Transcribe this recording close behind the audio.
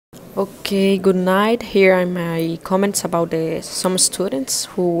Okay, good night. Here are my comments about some students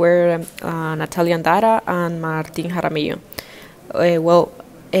who were Natalia Andara and Martin Jaramillo.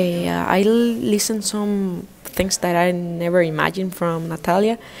 I listened some things that I never imagined from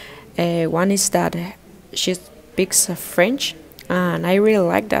Natalia. One is that she speaks French, and I really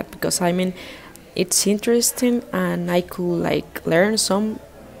like that because I mean, it's interesting, and I could like learn some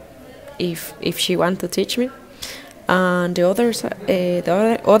if she want to teach me. And the other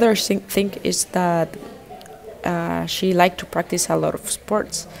thing is that she liked to practice a lot of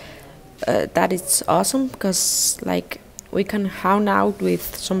sports. That is awesome because like we can hang out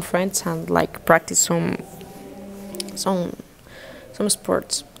with some friends and like practice some some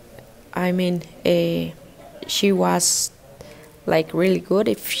sports. I mean, she was like really good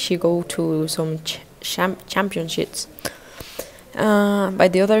if she go to some championships. By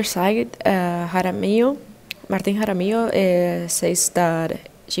the other side, Martin Jaramillo says that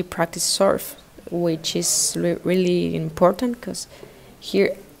she practiced surf, which is really important because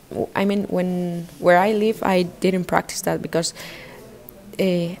here, I mean, when where I live, I didn't practice that because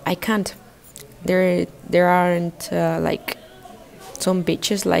I can't. There aren't like some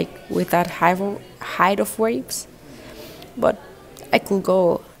beaches like with that height of waves, but I could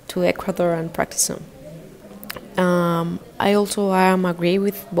go to Ecuador and practice them. I also agree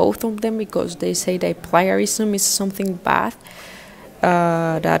with both of them because they say that plagiarism is something bad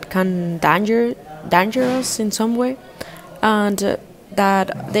that can danger us in some way, and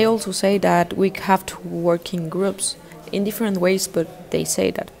that they also say that we have to work in groups in different ways, but they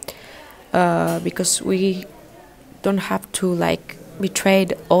say that because we don't have to like betray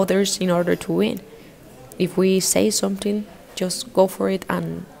others in order to win. If we say something, just go for it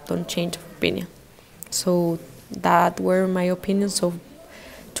and don't change of opinion. So that were my opinions of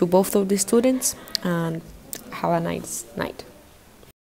to both of the students, and have a nice night.